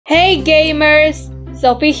Hey gamers!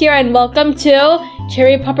 Sophie here and welcome to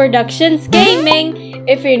Cherry Pop Productions Gaming!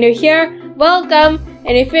 If you're new here, welcome!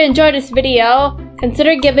 And if you enjoyed this video,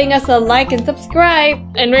 consider giving us a like and subscribe!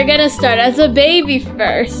 And we're gonna start as a baby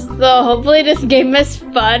first. So hopefully this game is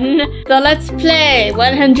fun. So let's play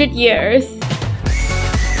 100 years.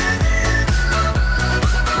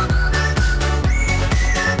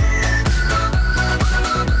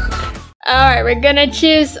 Alright, we're gonna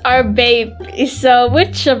choose our baby. So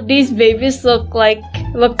which of these babies look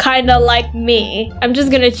kinda like me? I'm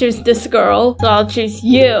just gonna choose this girl. So I'll choose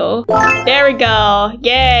you. There we go.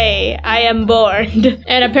 Yay, I am born.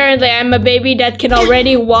 And apparently I'm a baby that can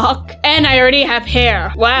already walk. And I already have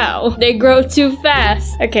hair. Wow, they grow too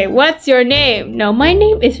fast. Okay, what's your name? No, my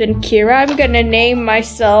name isn't Kira. I'm gonna name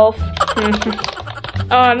myself...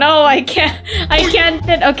 Oh no, I can't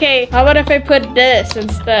fit. Okay, how about if I put this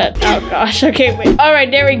instead? Oh gosh, okay, wait.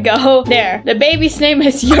 Alright, there we go. There. The baby's name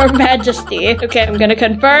is Your Majesty. Okay, I'm gonna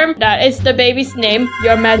confirm that is the baby's name,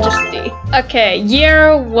 Your Majesty. Okay,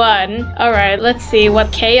 year 1. Alright, let's see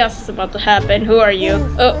what chaos is about to happen. Who are you?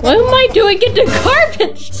 What am I doing in the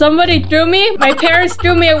garbage? Somebody threw me? My parents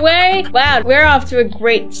threw me away? Wow, we're off to a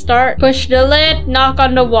great start. Push the lid, knock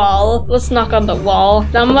on the wall. Let's knock on the wall.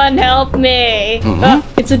 Someone help me.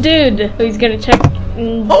 It's a dude who's gonna check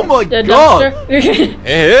oh my the god! dumpster.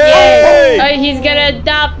 Hey! Oh, he's gonna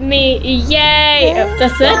adopt me. Yay!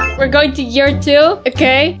 That's it? We're going to year 2?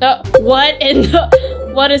 Okay. What in the...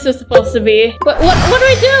 What is this supposed to be? What do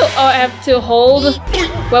I do? Oh, I have to hold.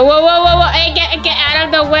 Whoa. Hey, get out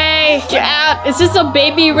of the way. Get out. Is this a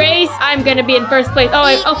baby race? I'm gonna be in first place. Oh,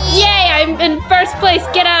 yay! I'm in first place.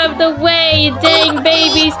 Get out of the way, you dang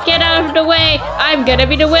babies. Get out of the way. I'm gonna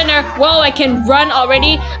be the winner. Whoa, I can run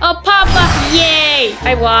already. Oh, Papa. Yay!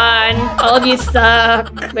 I won. All of you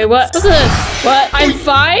suck. Wait, what's this? What? I'm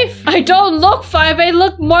 5? I don't look 5. I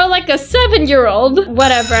look more like a 7-year-old.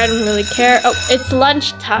 Whatever, I don't really care. Oh, it's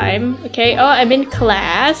lunchtime. Okay. Oh, I'm in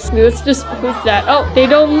class. Who's that? Oh, they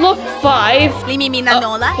don't look 5.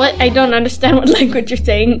 What? I don't understand what language you're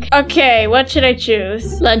saying. Okay, what should I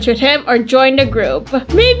choose? Lunch with him or join the group?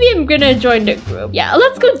 Maybe I'm gonna join the group. Yeah,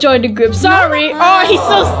 let's go join the group. Sorry. Oh, he's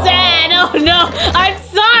so sad. Oh no, I'm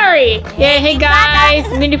sorry. Yeah, hey guys,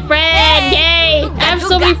 mini friend. Yay. I have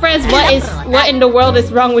so many friends. What in the world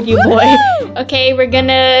is wrong with you, boy? Okay, we're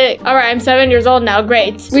gonna... Alright, I'm 7 years old now.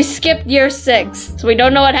 Great. We skipped year 6. So we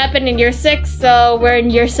don't know what happened in year 6, so we're in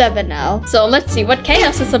year 7 now. So let's see what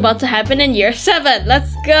chaos is about to happen in year 7.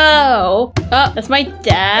 Let's go. Oh, that's my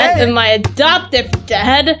dad and my adoptive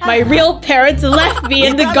dad. My real parents left me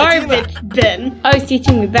in the garbage bin. Oh, he's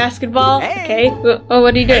teaching me basketball. Okay. Oh,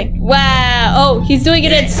 what are you doing? Wow. Oh, he's doing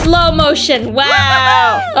it in slow motion.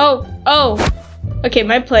 Wow. Oh. Okay,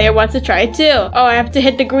 my player wants to try it too. Oh, I have to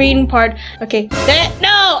hit the green part. Okay.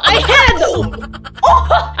 No, I had...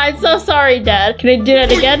 Oh, I'm so sorry, Dad. Can I do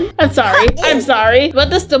that again? I'm sorry.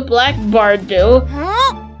 What does the black bar do?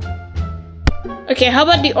 Okay, how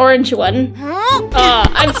about the orange one? Oh,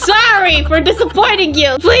 I'm sorry for disappointing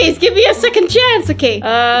you. Please, give me a second chance. Okay.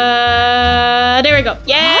 There we go.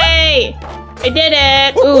 Yay! I did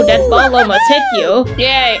it! Ooh, that ball almost hit you.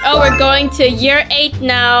 Yay! Oh, we're going to year 8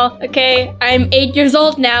 now. Okay, I'm 8 years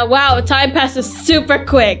old now. Wow, time passes super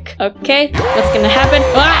quick. Okay, what's gonna happen?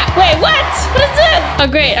 Ah, wait, what? What is this? Oh,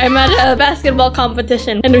 great, I'm at a basketball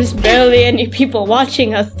competition and there's barely any people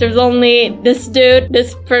watching us. There's only this dude,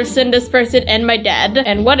 this person, and my dad.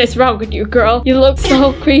 And what is wrong with you, girl? You look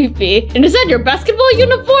so creepy. And is that your basketball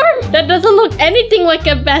uniform? That doesn't look anything like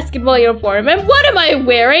a basketball uniform. And what am I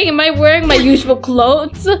wearing? Am I wearing my usual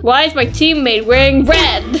clothes? Why is my teammate wearing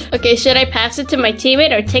red? Okay, should I pass it to my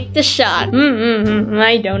teammate or take the shot?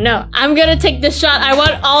 I don't know. I'm gonna take the shot. I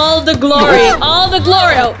want all the glory. All the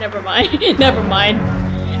glory. Oh, never mind. Never mind.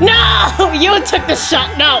 No! You took the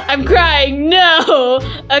shot. No, I'm crying. No.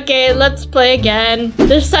 Okay, let's play again.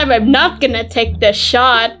 This time I'm not gonna take the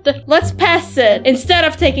shot. Let's pass it instead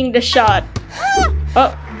of taking the shot.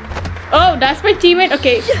 Oh, that's my teammate.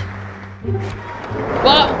 Okay.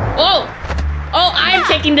 Whoa. Oh, I'm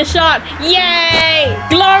taking the shot. Yay!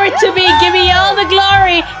 Glory to me. Give me all the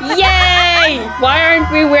glory. Yay! Why aren't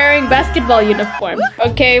we wearing basketball uniforms?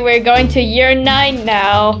 Okay, we're going to year 9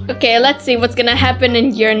 now. Okay, let's see what's gonna happen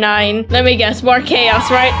in year 9. Let me guess. More chaos,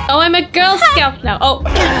 right? Oh, I'm a Girl Scout now. Oh.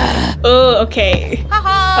 Oh, okay.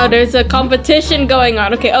 Oh, there's a competition going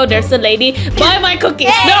on. Okay, oh, there's the lady. Buy my cookies.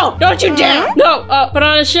 No, don't you dare. No, put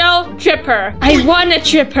on a show, trip her. I want to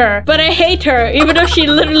trip her, but I hate her, even though she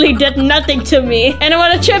literally did nothing to me. And I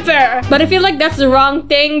want to trip her. But I feel like that's the wrong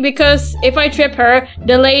thing because if I trip her,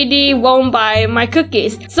 the lady won't buy my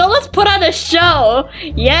cookies. So let's put on a show.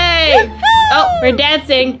 Yay. Oh, we're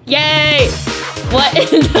dancing. Yay. What?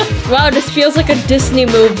 Wow, this feels like a Disney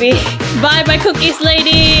movie. Buy my cookies,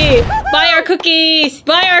 lady. Buy our cookies.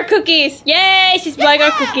 Buy our cookies. Yay, she's buying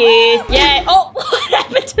our cookies. Yay. Oh, what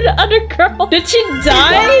happened to the other girl? Did she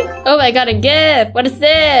die? Oh, I got a gift. What is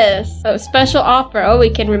this? Oh, special offer. Oh, we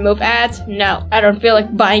can remove ads. No, I don't feel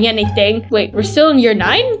like buying anything. Wait, we're still in year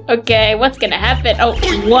 9? Okay, what's gonna happen? Oh,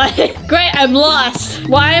 what? Great, I'm lost.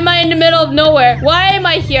 Why am I in the middle of nowhere? Why am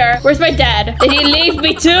I here? Where's my dad? Did he leave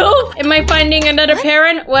me too? Am I finding another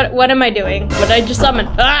parent? What am I doing? What did I just summon?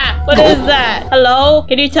 Ah, what is that? Hello?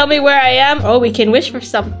 Can you tell me where I am? Oh, we can wish for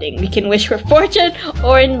something. We can wish for fortune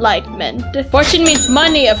or enlightenment. Fortune means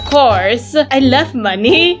money, of course. I love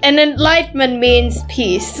money. And enlightenment means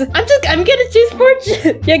peace. I'm gonna choose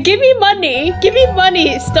fortune. Yeah, give me money. Give me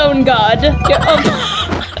money, stone god. Yeah,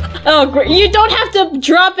 oh. Oh, great. You don't have to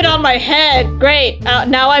drop it on my head. Great.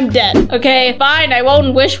 Now I'm dead. Okay, fine. I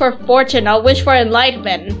won't wish for fortune. I'll wish for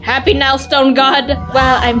enlightenment. Happy now, stone god?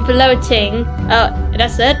 Wow, I'm floating. Oh,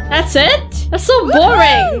 that's it? That's it? That's so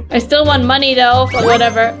boring. I still want money, though. But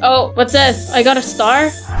whatever. Oh, what's this? I got a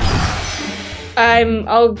star? I'm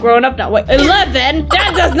all grown up now. Wait, 11?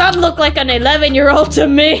 That does not look like an 11-year-old to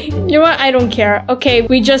me. You know what? I don't care. Okay,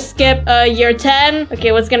 we just skip year 10.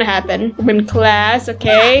 Okay, what's gonna happen? I'm in class,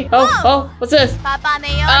 okay. Oh, what's this?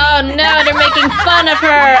 Oh no, they're making fun of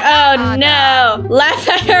her. Oh no. Laugh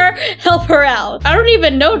at her, help her out. I don't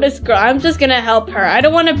even know this girl. I'm just gonna help her. I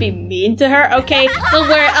don't want to be mean to her. Okay, don't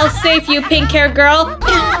worry. I'll save you, pink hair girl.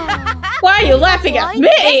 Why are you laughing at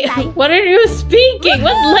me? What are you speaking?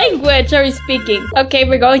 What language are you speaking? Okay,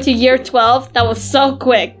 we're going to year 12. That was so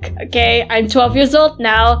quick. Okay, I'm 12 years old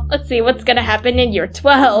now. Let's see what's gonna happen in year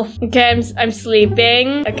 12. Okay, I'm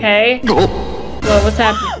sleeping. Okay. Whoa, what's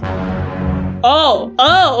happening?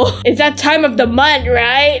 Oh, it's that time of the month,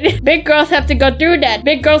 right? Big girls have to go through that.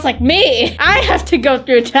 Big girls like me, I have to go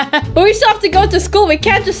through that. But we still have to go to school. We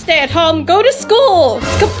can't just stay at home. Go to school.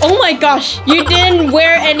 Oh my gosh, you didn't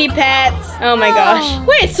wear any pads. Oh my gosh.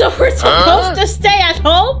 Wait, so we're supposed to stay at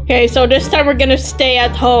home? Okay, so this time we're gonna stay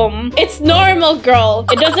at home. It's normal, girl.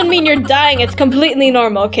 It doesn't mean you're dying. It's completely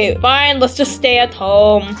normal. Okay, fine. Let's just stay at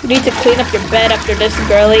home. You need to clean up your bed after this,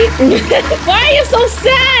 girly. Why are you so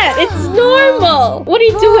sad? It's normal. What are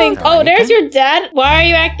you doing? Oh, there's your dad. Why are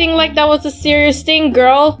you acting like that was a serious thing,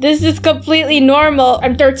 girl? This is completely normal.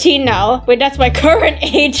 I'm 13 now. Wait, that's my current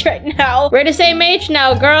age right now. We're the same age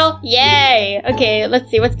now, girl. Yay. Okay,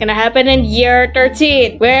 let's see what's gonna happen in year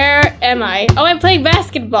 13. Where am I? Oh, I'm playing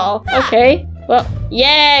basketball. Okay. Well,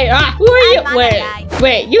 yay! Ah, who are you?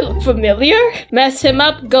 Wait, you look familiar? Mess him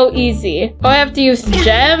up, go easy. Oh, I have to use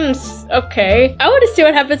gems. Okay. I want to see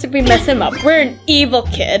what happens if we mess him up. We're an evil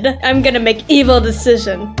kid. I'm gonna make evil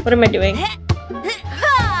decision. What am I doing?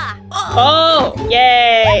 Oh,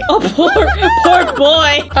 yay. Oh, poor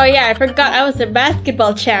boy. Oh, yeah, I forgot I was a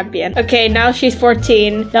basketball champion. Okay, now she's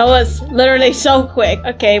 14. That was literally so quick.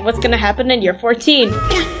 Okay, what's gonna happen in year 14?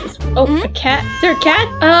 Oh, a cat? Is there a cat?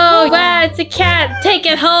 Oh, wow, it's a cat. Take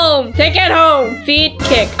it home. Take it home. Feed,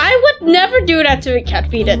 kick. I would never do that to a cat.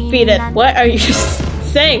 Feed it. Feed it. What are you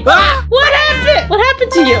saying? Ah, what happened? What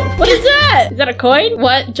happened to you? What is that? Is that a coin?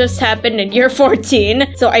 What just happened in year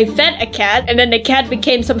 14? So I fed a cat, and then the cat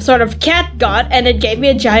became some sort of cat god, and it gave me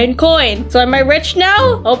a giant coin. So am I rich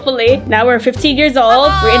now? Hopefully. Now we're 15 years old.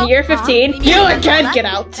 We're in year 15. You again, get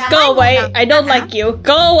out. Go away. I don't like you.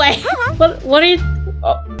 Go away. What are you...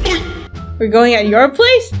 Oh. We're going at your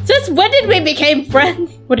place? Since when did we become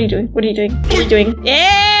friends? What are you doing? What are you doing? What are you doing?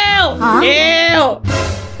 Ew! Ew!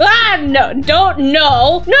 Ah, no, no!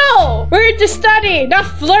 We're here to study, not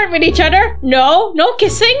flirt with each other. No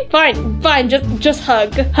kissing? Fine, just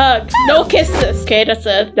hug. No kisses. Okay, that's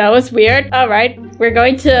it. That was weird. All right. We're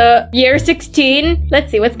going to year 16.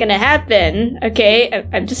 Let's see what's gonna happen. Okay,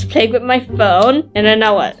 I'm just playing with my phone. And then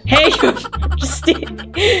now what? Hey, Your Majesty.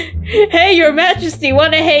 Hey, Your Majesty,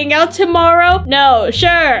 wanna hang out tomorrow? No,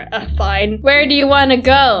 sure. Fine. Where do you wanna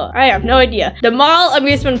go? I have no idea. The mall,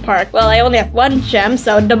 amusement park. Well, I only have one gem,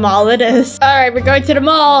 so the mall it is. Alright, we're going to the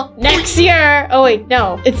mall next year. Oh, wait,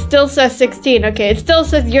 no. It still says 16. Okay, it still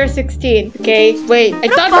says year 16. Okay, wait. I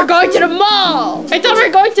thought we're going to the mall.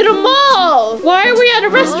 Why are we at a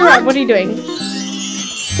restaurant? What are you doing?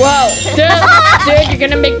 Whoa, dude, you're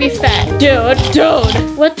gonna make me fat. Dude,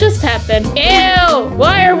 what just happened? Ew,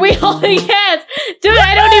 why are we holding hands? Dude,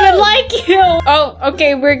 I don't even like you. Oh,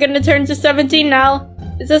 okay, we're gonna turn to 17 now.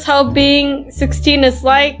 Is this how being 16 is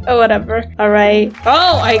like? Oh, whatever. All right.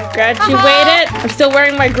 Oh, I graduated. I'm still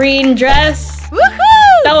wearing my green dress. Woohoo!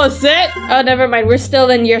 That was it? Oh, never mind. We're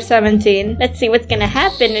still in year 17. Let's see what's gonna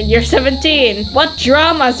happen in year 17. What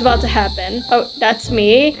drama is about to happen? Oh, that's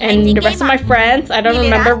me and the rest of my friends. I don't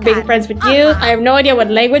remember being friends with you. I have no idea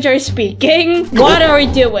what language are you speaking. What are we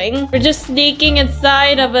doing? We're just sneaking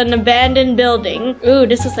inside of an abandoned building. Ooh,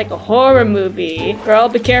 this is like a horror movie. Girl,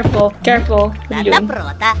 be careful. Careful. What are you doing?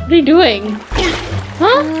 What are you doing?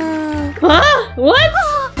 Huh? Huh? What?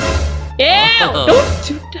 Ew! Don't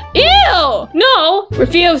do that. Ew! No!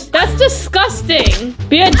 Refuse. That's disgusting.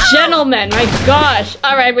 Be a gentleman. My gosh.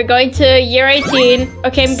 Alright, we're going to year 18.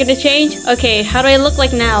 Okay, I'm gonna change. Okay, how do I look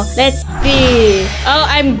like now? Let's see. Oh,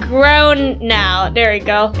 I'm grown now. There we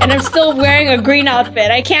go. And I'm still wearing a green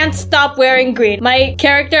outfit. I can't stop wearing green. My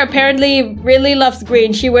character apparently really loves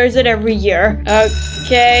green. She wears it every year.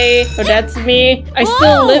 Okay. So that's me. I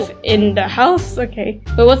still live in the house. Okay.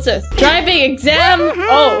 But what's this? Driving exam?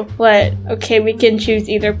 Oh, what? Okay, we can choose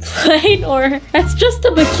either plain or... That's just a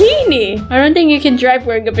bikini. I don't think you can drive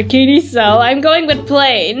wearing a bikini, so I'm going with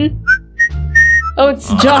plain. Oh,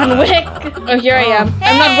 it's John Wick. Oh, here I am.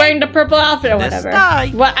 I'm not wearing the purple outfit or whatever.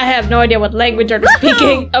 What? I have no idea what language are they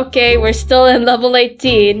speaking. Okay, we're still in level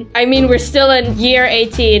 18. I mean, we're still in year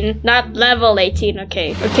 18, not level 18.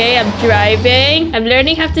 Okay. Okay, I'm driving. I'm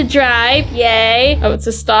learning how to drive. Yay. Oh, it's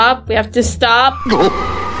a stop. We have to stop.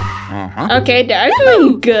 Okay, I'm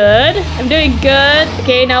doing good. I'm doing good.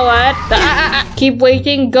 Okay, now what? Keep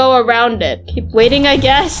waiting, go around it. Keep waiting, I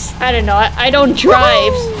guess. I don't know. I don't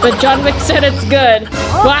drive, but John Wick said it's good.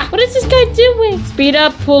 What is this guy doing? Speed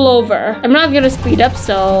up, pull over. I'm not gonna speed up,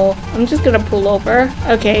 so I'm just gonna pull over.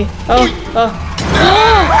 Okay.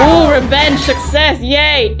 Oh, revenge success.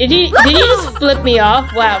 Yay. Did he just flip me off?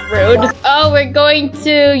 Wow, rude. Oh, we're going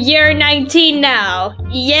to year 19 now.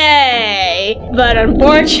 Yay. But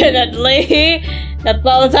unfortunately, that's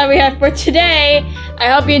all the time we have for today. I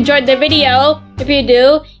hope you enjoyed the video. If you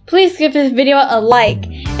do, please give this video a like.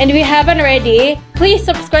 And if you haven't already, please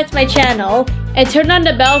subscribe to my channel and turn on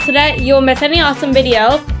the bell so that you won't miss any awesome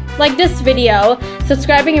video like this video.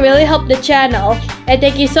 Subscribing really helped the channel, and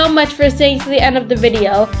thank you so much for staying to the end of the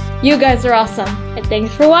video. You guys are awesome, and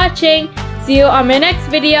thanks for watching. See you on my next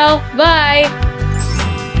video. Bye!